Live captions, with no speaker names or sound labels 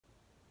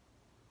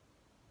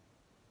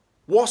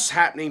What's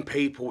happening,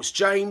 people? It's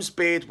James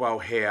Beardwell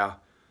here.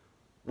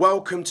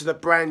 Welcome to the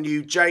brand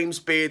new James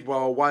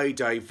Beardwell Away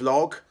Day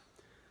vlog.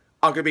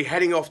 I'm going to be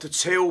heading off to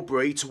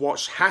Tilbury to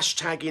watch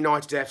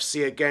 #United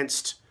FC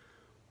against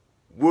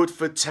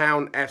Woodford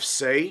Town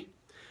FC.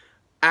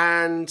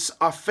 And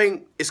I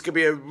think it's going to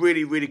be a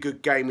really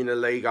good game in the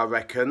league, I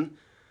reckon.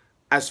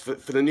 As for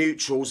the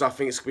neutrals, I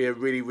think it's going to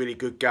be a really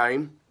good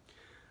game.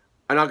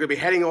 And I'm going to be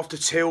heading off to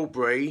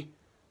Tilbury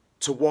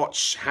to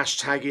watch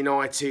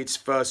 #United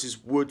versus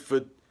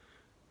Woodford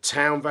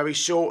Town very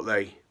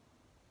shortly.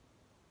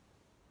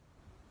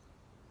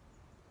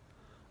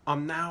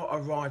 I'm now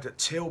arrived at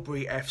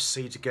Tilbury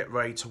FC to get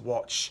ready to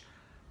watch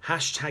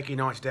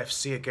 #United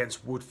FC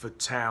against Woodford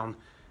Town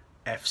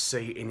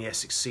FC in the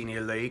Essex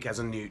Senior League as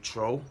a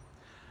neutral.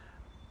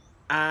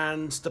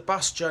 And the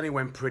bus journey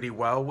went pretty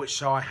well,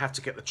 which I had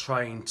to get the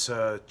train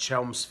to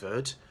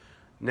Chelmsford,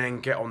 and then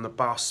get on the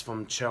bus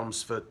from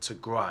Chelmsford to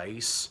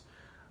Grays,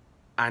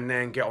 and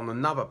then get on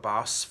another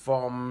bus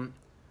from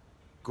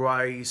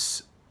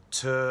Grays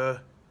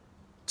to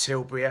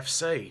Tilbury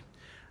FC.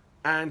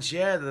 And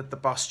yeah, the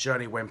bus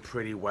journey went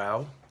pretty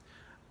well,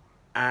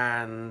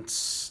 and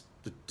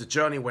the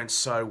journey went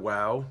so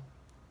well,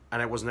 and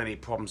there wasn't any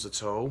problems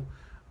at all,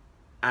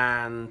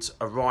 and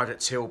arrived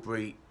at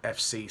Tilbury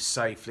FC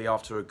safely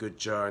after a good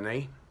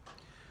journey.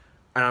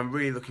 And I'm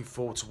really looking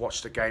forward to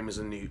watch the game as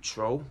a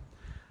neutral.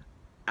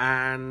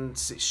 And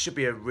it should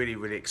be a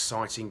really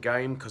exciting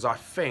game, because I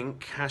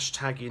think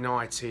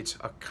 #United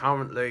are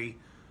currently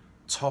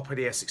top of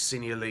the Essex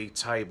Senior League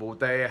table.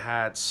 They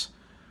had,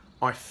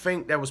 I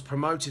think they was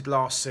promoted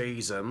last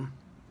season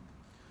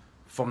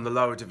from the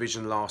lower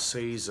division last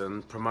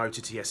season,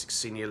 promoted to the Essex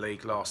Senior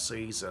League last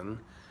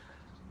season.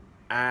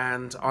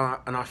 And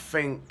I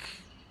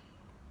think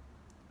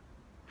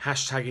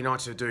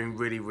 #United are doing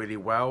really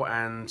well,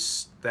 and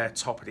they're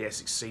top of the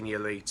Essex Senior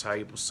League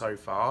table so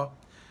far.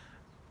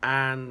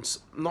 And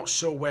I'm not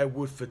sure where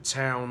Woodford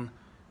Town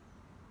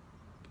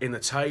in the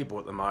table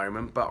at the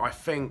moment, but I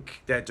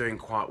think they're doing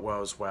quite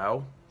well as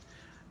well.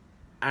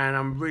 And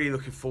I'm really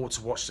looking forward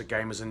to watch the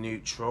game as a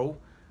neutral,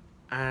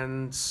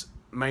 and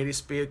may this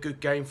be a good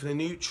game for the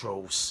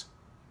neutrals.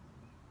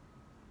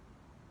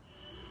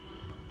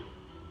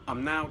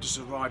 I'm now just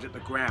arrived at the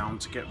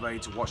ground to get ready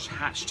to watch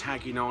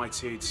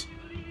 #United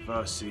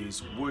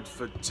versus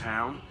Woodford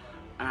Town,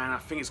 and I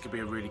think it's going to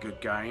be a really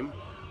good game.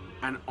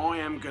 And I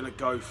am going to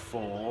go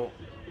for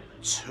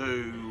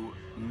 2-0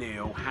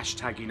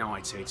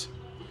 #United.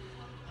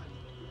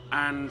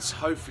 And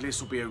hopefully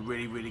this will be a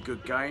really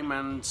good game,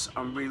 and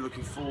I'm really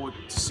looking forward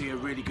to see a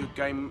really good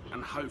game,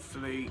 and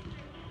hopefully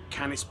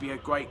can this be a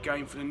great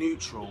game for the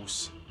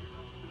neutrals.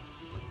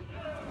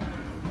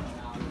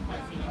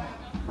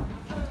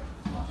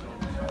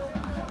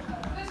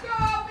 Let's go,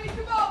 Alfie,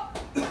 come on!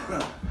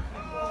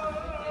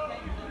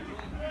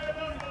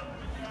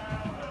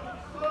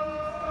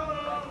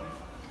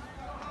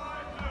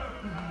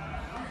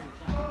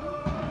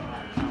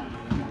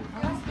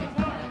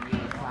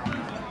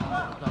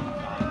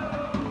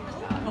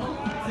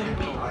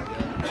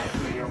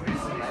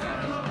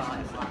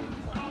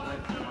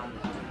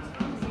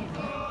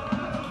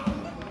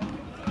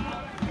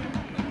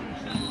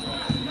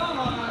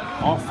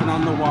 Off and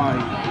on the way.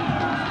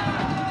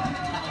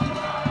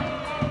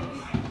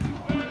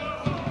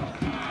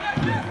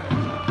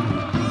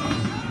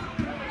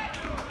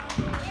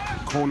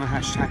 Corner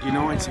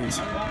 #United.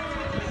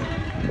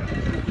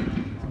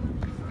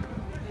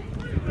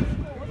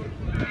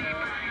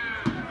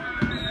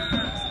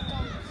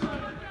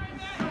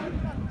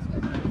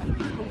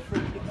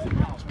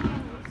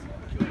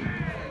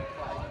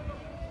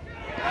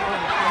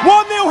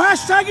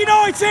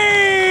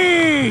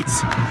 #United!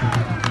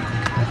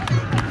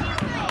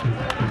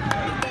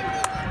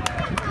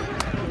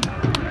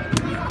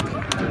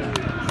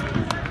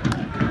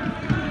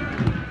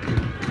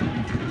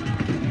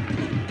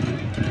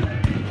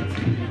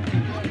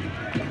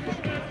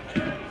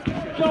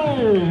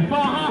 Goal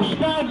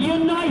for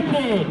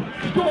 #United,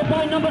 scored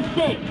by number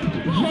 6,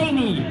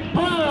 Jamie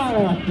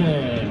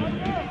Parson.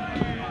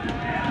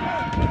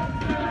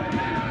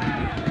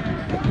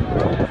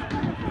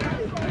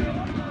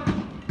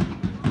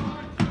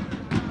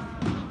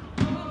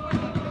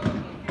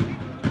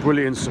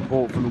 Brilliant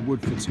support from the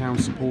Woodford Town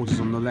supporters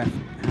on the left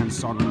hand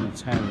side of the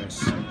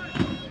terrace.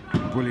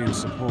 Brilliant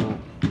support.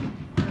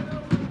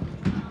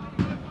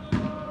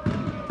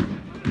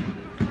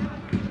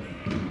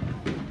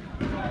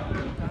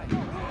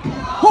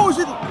 What was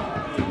it?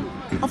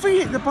 I think he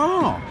hit the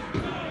bar.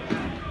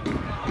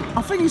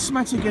 I think he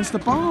smacked against the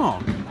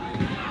bar.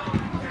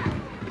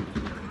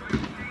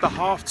 The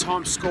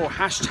half-time score,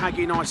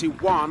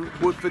 #United 1,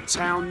 Woodford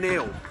Town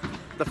 0.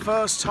 The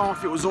first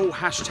half it was all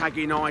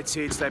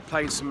 #United. They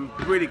played some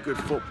really good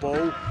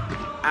football,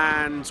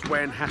 and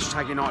when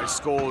 #United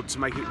scored to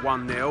make it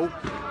 1-0,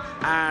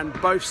 and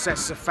both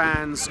sets of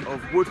fans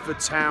of Woodford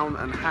Town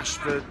and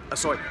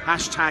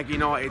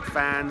 #United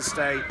fans,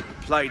 they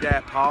played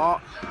their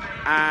part,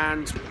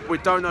 and we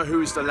don't know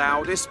who's the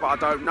loudest, but I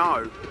don't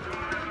know.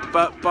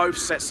 But both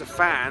sets of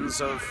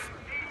fans of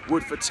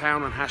Woodford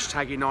Town and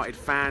Hashtag United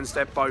fans.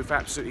 They're both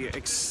absolutely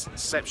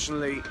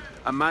exceptionally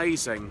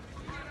amazing.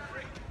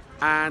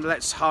 And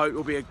let's hope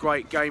it'll be a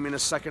great game in the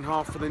second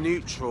half for the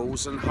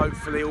neutrals, and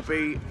hopefully it'll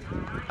be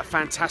a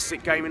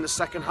fantastic game in the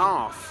second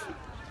half.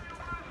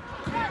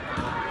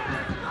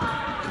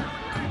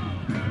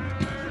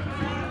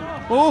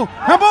 Oh,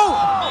 handball!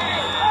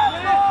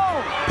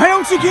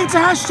 Penalty kick to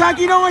Hashtag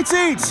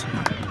United!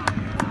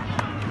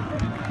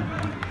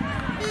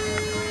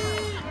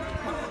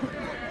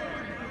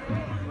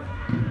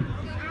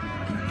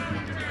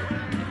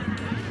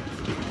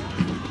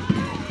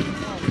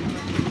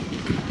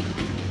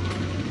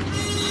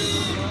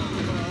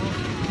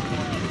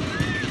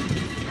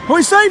 Oh,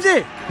 he saved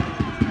it!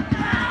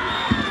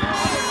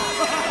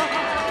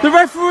 The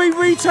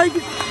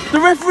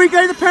referee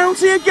gave the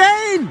penalty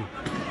again!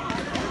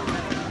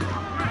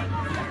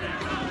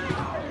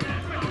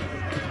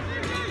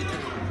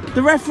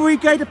 The referee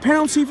gave the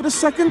penalty for the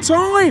second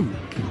time!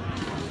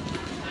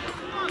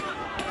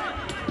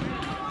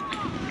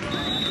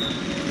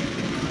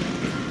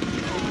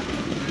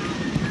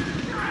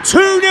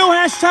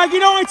 Hashtag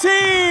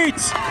United!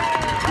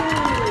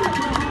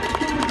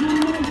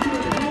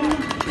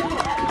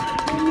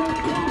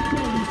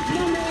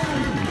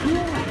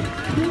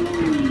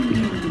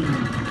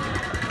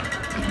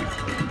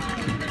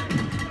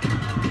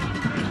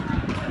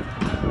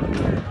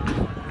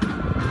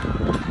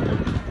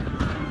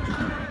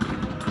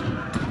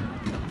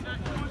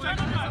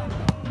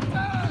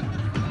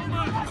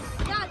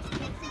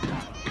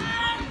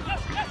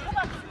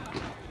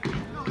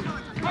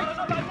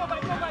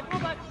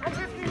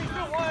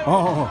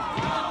 Oh,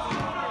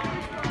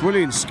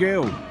 brilliant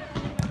skill.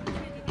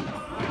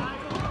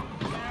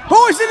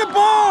 Oh, it's in the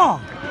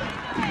bar!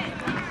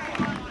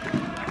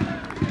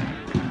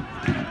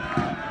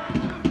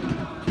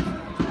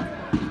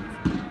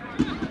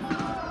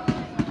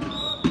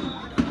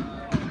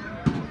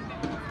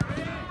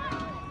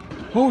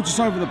 Oh, just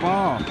over the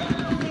bar.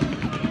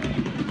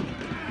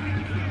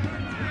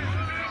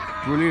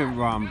 Brilliant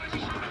run.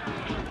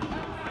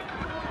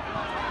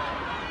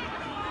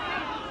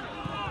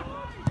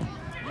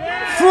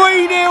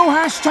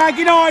 Hashtag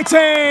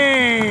United!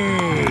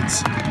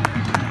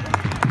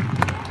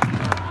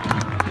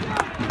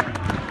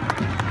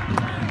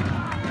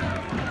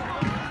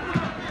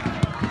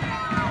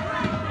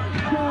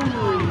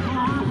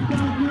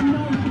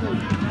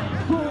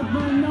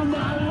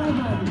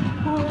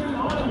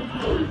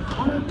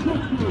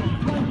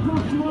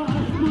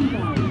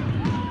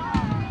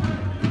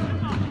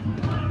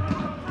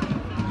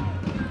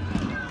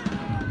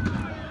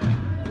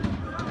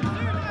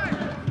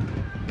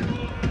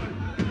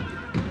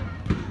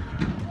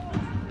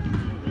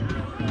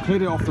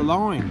 Cleared it off the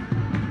line.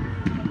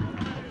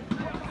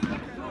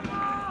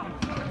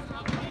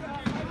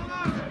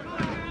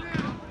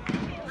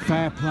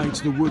 Fair play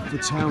to the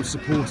Woodford Town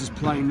supporters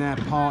playing their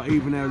part,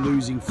 even though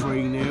losing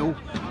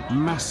 3-0.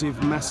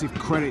 Massive, massive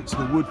credit to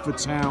the Woodford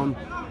Town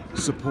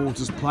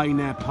supporters playing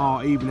their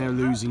part, even though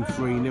losing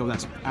 3-0.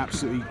 That's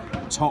absolutely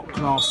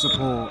top-class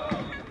support.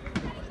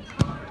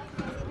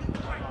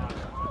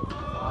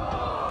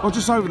 Oh,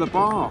 just over the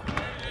bar.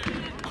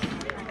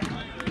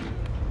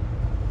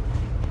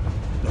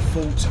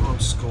 Full-time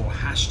score,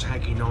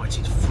 Hashtag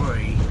United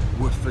 3,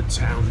 Woodford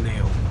Town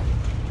 0.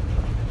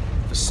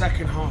 The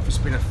second half has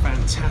been a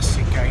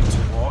fantastic game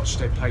to watch.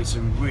 They played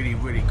some really,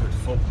 really good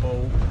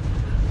football,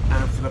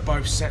 and for the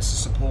both sets of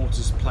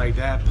supporters played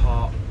their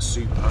part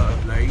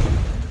superbly,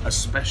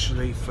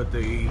 especially for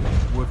the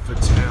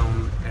Woodford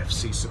Town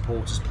FC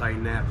supporters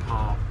playing their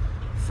part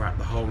throughout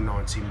the whole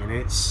 90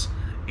 minutes.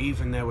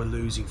 Even though we're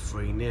losing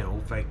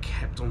 3-0, they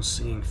kept on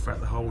singing throughout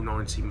the whole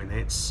 90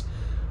 minutes.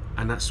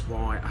 And that's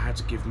why I had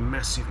to give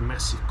massive,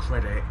 massive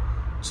credit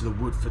to the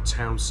Woodford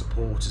Town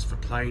supporters for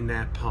playing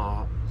their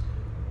part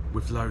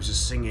with loads of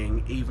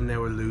singing, even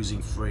though we're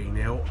losing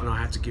 3-0, and I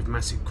had to give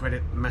massive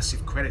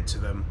credit to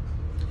them.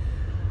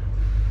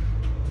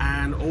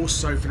 And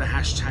also for the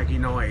Hashtag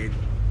United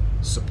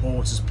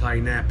supporters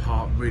playing their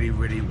part really,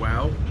 really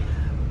well.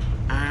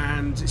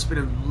 And it's been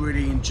a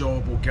really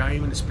enjoyable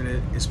game, and it's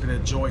been a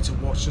joy to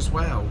watch as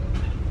well.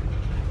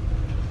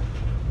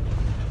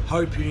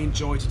 Hope you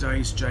enjoyed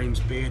today's James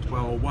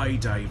Beardwell away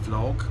day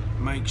vlog.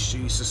 Make sure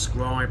you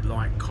subscribe,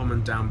 like,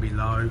 comment down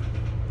below.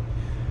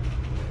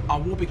 I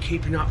will be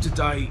keeping up to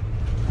date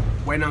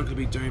when I'm going to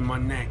be doing my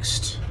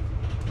next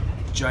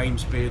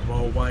James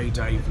Beardwell away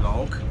day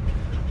vlog.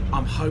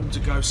 I'm hoping to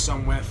go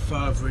somewhere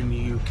further in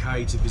the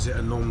UK to visit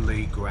a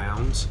non-league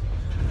ground.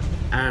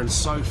 And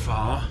so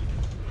far,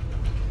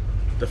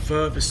 the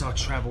furthest I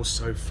travelled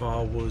so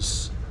far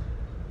was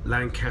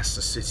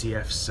Lancaster City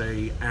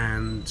FC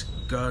and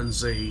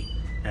Guernsey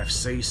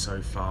FC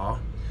so far,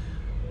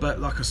 but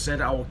like I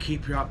said, I will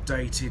keep you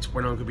updated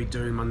when I'm going to be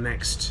doing my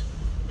next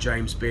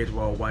James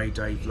Beardwell away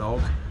day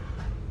vlog,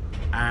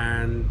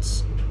 and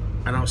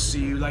I'll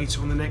see you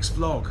later on the next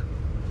vlog.